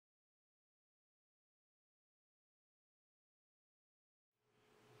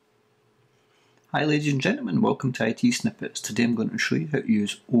Hi ladies and gentlemen, welcome to ITSnippets. Today I'm going to show you how to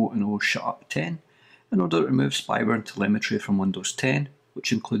use O&O Shutup 10 in order to remove spyware and telemetry from Windows 10,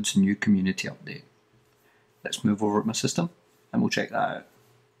 which includes a new community update. Let's move over to my system and we'll check that out.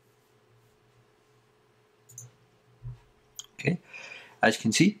 Okay, as you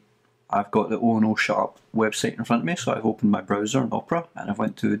can see, I've got the O&O Shutup website in front of me, so I've opened my browser in Opera and I've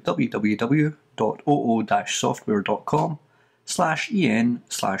went to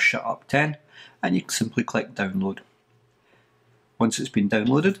www.oo-software.com/en/shutup10 and you can simply click download. Once it's been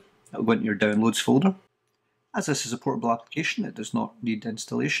downloaded, it'll go into your downloads folder. As this is a portable application, it does not need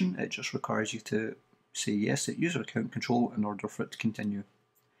installation, it just requires you to say yes at user account control in order for it to continue.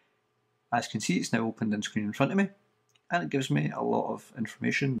 As you can see, it's now opened on screen in front of me, and it gives me a lot of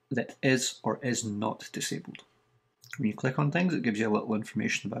information that is or is not disabled. When you click on things, it gives you a little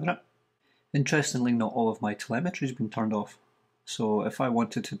information about it. Interestingly, not all of my telemetry has been turned off. So if I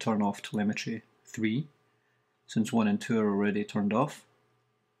wanted to turn off telemetry 3, since 1 and 2 are already turned off,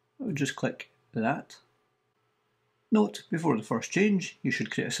 I would just click that. Note, before the first change, you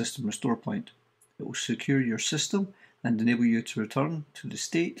should create a system restore point. It will secure your system and enable you to return to the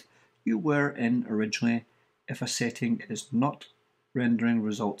state you were in originally if a setting is not rendering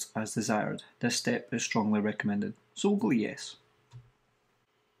results as desired. This step is strongly recommended, so we'll go yes.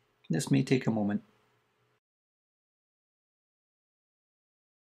 This may take a moment.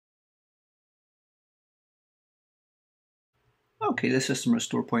 Okay, the system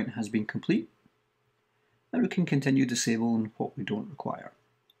restore point has been complete. Now we can continue disabling what we don't require.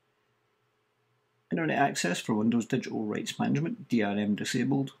 Internet access for Windows Digital Rights Management, DRM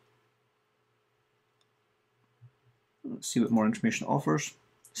disabled. Let's see what more information it offers.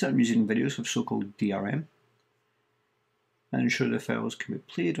 Certain music and videos have so-called DRM. And ensure the files can be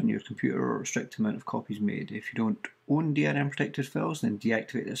played on your computer or restrict the amount of copies made. If you don't own DRM protected files, then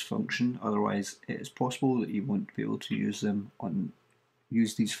deactivate this function, otherwise it is possible that you won't be able to use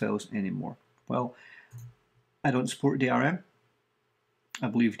these files anymore. Well, I don't support DRM. I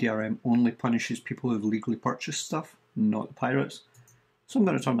believe DRM only punishes people who have legally purchased stuff, not the pirates. So I'm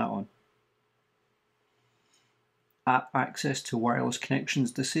going to turn that on. App access to wireless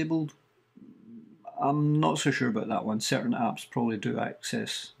connections disabled. I'm not so sure about that one. Certain apps probably do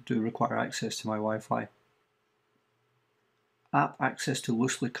require access to my Wi-Fi. App access to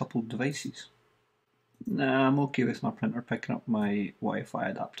loosely coupled devices. Nah, I'm okay with my printer picking up my Wi-Fi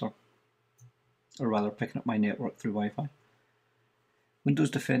adapter. Or rather, picking up my network through Wi-Fi. Windows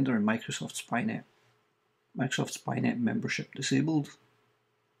Defender and Microsoft Spynet. Microsoft Spynet membership disabled.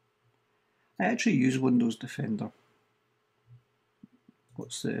 I actually use Windows Defender.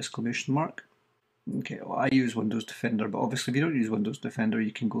 What's the exclamation mark? Okay, well, I use Windows Defender, but obviously if you don't use Windows Defender,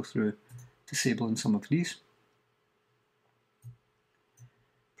 you can go through disabling some of these.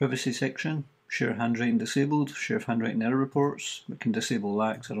 Privacy section, share handwriting disabled, share handwriting error reports. We can disable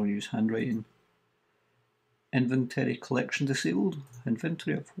that because I don't use handwriting. Inventory collection disabled.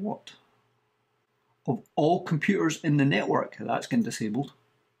 Inventory of what? Of all computers in the network. That's getting disabled.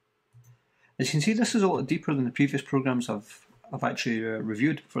 As you can see, this is a lot deeper than the previous programs I've actually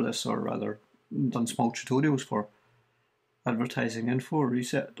reviewed for this, or rather done small tutorials for. Advertising info,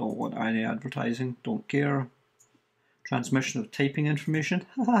 reset, don't want any advertising, don't care. Transmission of typing information,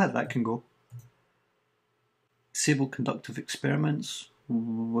 that can go. Disable conducting experiments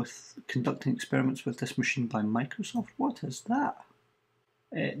with this machine by Microsoft. What is that?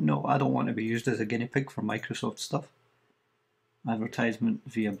 No, I don't want to be used as a guinea pig for Microsoft stuff. Advertisement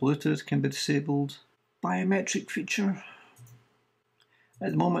via Bluetooth can be disabled. Biometric feature.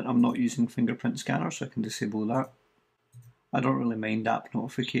 At the moment I'm not using fingerprint scanner, so I can disable that. I don't really mind app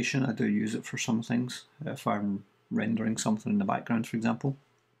notification, I do use it for some things, if I'm rendering something in the background for example.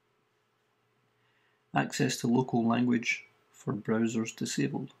 Access to local language for browsers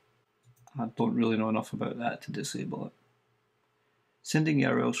disabled. I don't really know enough about that to disable it. Sending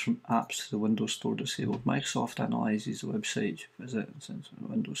URLs from apps to the Windows Store disabled. Microsoft analyzes the website, visit and sends to the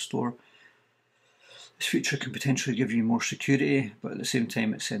Windows Store. This feature can potentially give you more security, but at the same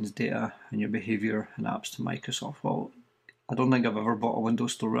time it sends data and your behaviour and apps to Microsoft. Well, I don't think I've ever bought a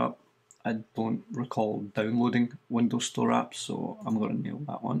Windows Store app. I don't recall downloading Windows Store apps, so I'm going to nail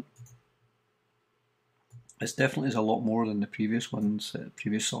that one. This definitely is a lot more than the previous ones,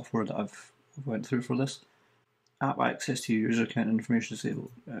 previous software that I've went through for this. App access to your user account information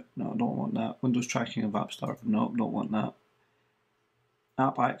disabled. No, I don't want that. Windows tracking of App Store. No, don't want that.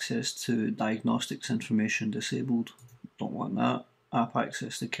 App access to diagnostics information disabled. Don't want that. App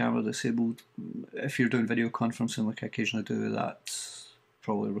access to camera disabled. If you're doing video conferencing like I occasionally do, that's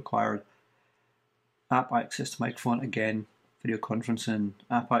probably required. App access to microphone, again, Video conferencing,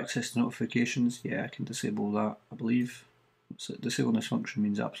 app access to notifications, yeah, I can disable that, I believe. So disabling this function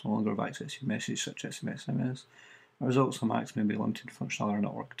means apps no longer have access to messages such as SMS. Results from apps may be limited to functionality or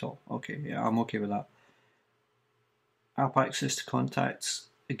not work at all. Okay, yeah, I'm okay with that. App access to contacts,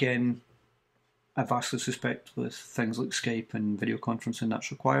 again, I vastly suspect with things like Skype and video conferencing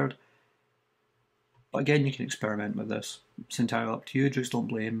that's required. But again, you can experiment with this. It's entirely up to you, just don't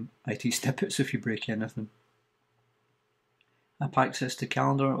blame ITSnippets if you break anything. App access to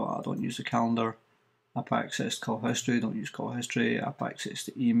calendar, well, I don't use the calendar. App access to call history, don't use call history. App access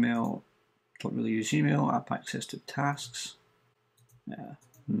to email, don't really use email. App access to tasks, yeah,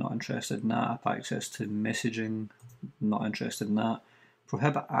 not interested in that. App access to messaging, not interested in that.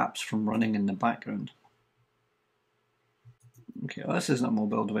 Prohibit apps from running in the background. Okay, well, this isn't a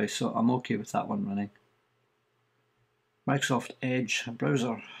mobile device, so I'm okay with that one running. Microsoft Edge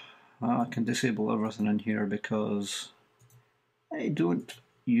browser, I can disable everything in here because I don't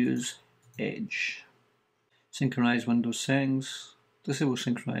use Edge. Synchronize Windows settings, disable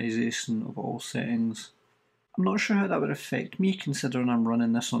synchronization of all settings. I'm not sure how that would affect me considering I'm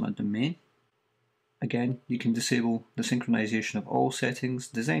running this on a domain. Again, you can disable the synchronization of all settings,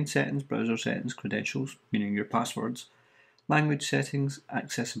 design settings, browser settings, credentials, meaning your passwords, language settings,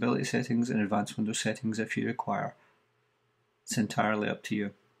 accessibility settings, and advanced Windows settings if you require. It's entirely up to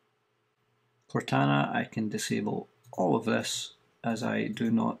you. Cortana, I can disable all of this as I do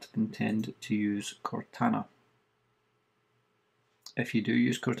not intend to use Cortana. If you do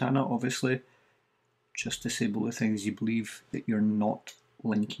use Cortana, obviously, just disable the things you believe that you're not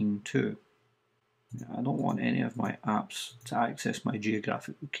linking to. I don't want any of my apps to access my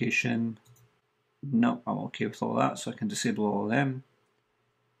geographic location. No, I'm okay with all that, so I can disable all of them.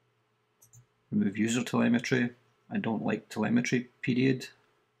 Remove user telemetry. I don't like telemetry, period.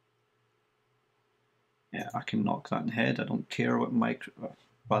 Yeah, I can knock that in the head. I don't care what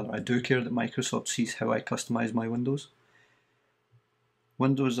I do care that Microsoft sees how I customize my Windows.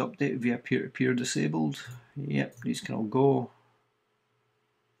 Windows update via peer-to-peer disabled. Yep, these can all go.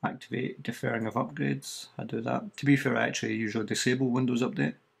 Activate deferring of upgrades. I do that. To be fair, I actually usually disable Windows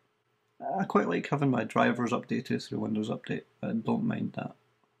Update. I quite like having my drivers updated through Windows Update. I don't mind that.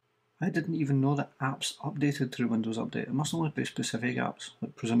 I didn't even know that apps updated through Windows Update. It must only be specific apps,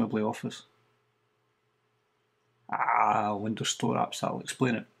 like presumably Office. Windows Store apps, I'll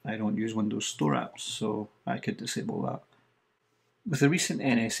explain it. I don't use Windows Store apps, so I could disable that. With the recent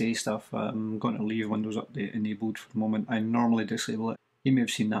NSA stuff, I'm going to leave Windows Update enabled for the moment. I normally disable it. You may have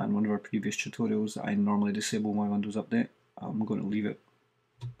seen that in one of our previous tutorials, that I normally disable my Windows Update. I'm going to leave it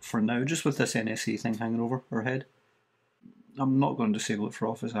for now, just with this NSA thing hanging over our head. I'm not going to disable it for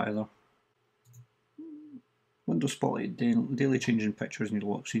Office either. Windows Spotlight, daily changing pictures in your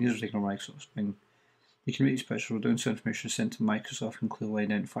lock screen. These are taken on Microsoft Bing. You can make these pictures with down so information sent to Microsoft can clearly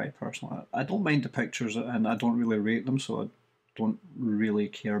identify a person. I don't mind the pictures and I don't really rate them, so I don't really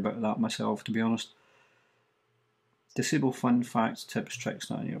care about that myself, to be honest. Disable fun facts, tips, tricks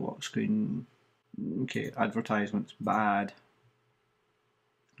not on your lock screen. Okay, advertisements, bad.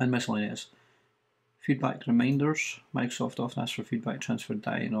 And miscellaneous. Feedback reminders. Microsoft often asks for feedback transfer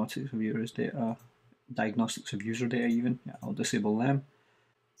diagnostics of user data. Diagnostics of user data even. Yeah, I'll disable them.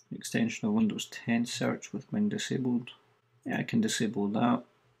 Extension of Windows 10 search with Bing disabled. Yeah, I can disable that.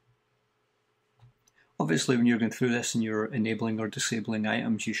 Obviously, when you're going through this and you're enabling or disabling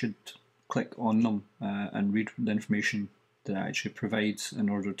items, you should click on them and read the information that it actually provides in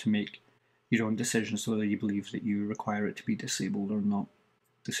order to make your own decisions whether you believe that you require it to be disabled or not.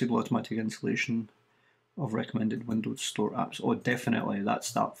 Disable automatic installation of recommended Windows Store apps. Oh, definitely,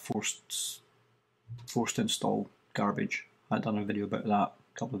 that's that forced install garbage. I'd done a video about that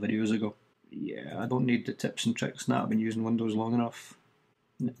a couple of videos ago. Yeah, I don't need the tips and tricks in that. I've been using Windows long enough.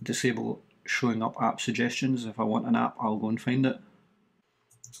 Disable showing up app suggestions. If I want an app, I'll go and find it.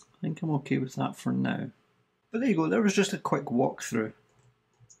 I think I'm okay with that for now. But there you go, there was just a quick walkthrough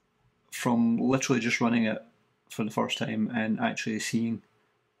from literally just running it for the first time and actually seeing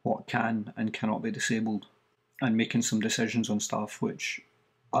what can and cannot be disabled and making some decisions on stuff which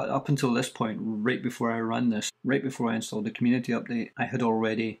up until this point, right before I ran this, right before I installed the community update, I had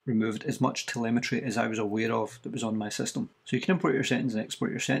already removed as much telemetry as I was aware of that was on my system. So you can import your settings and export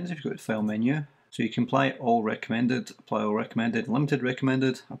your settings if you go to the file menu. So you can apply all recommended, limited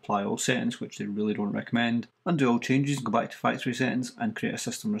recommended, apply all settings, which they really don't recommend, undo all changes, go back to factory settings and create a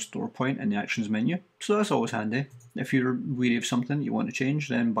system restore point in the actions menu. So that's always handy. If you're wary of something you want to change,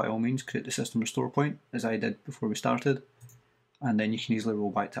 then by all means create the system restore point, as I did before we started. And then you can easily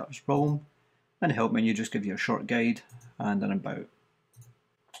roll back to that problem. And the help menu just gives you a short guide and an about.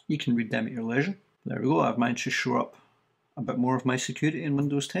 You can read them at your leisure. There we go, I've managed to shore up a bit more of my security in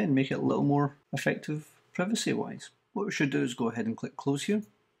Windows 10, make it a little more effective privacy-wise. What we should do is go ahead and click close here.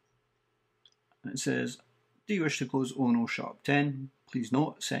 And it says, do you wish to close O&O Shutup 10? Please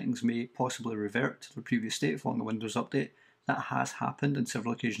note, settings may possibly revert to their previous state following a Windows update. That has happened on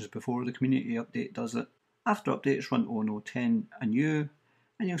several occasions before. The community update does it. After updates, run O&O 10 anew,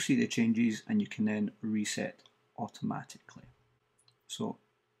 and you'll see the changes, and you can then reset automatically. So,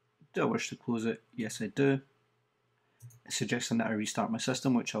 do I wish to close it? Yes, I do. It's suggesting that I restart my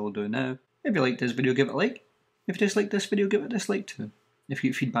system, which I will do now. If you liked this video, give it a like. If you disliked this video, give it a dislike too. If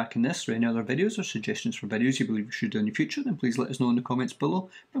you have feedback on this or any other videos or suggestions for videos you believe we should do in the future, then please let us know in the comments below.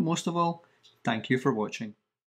 But most of all, thank you for watching.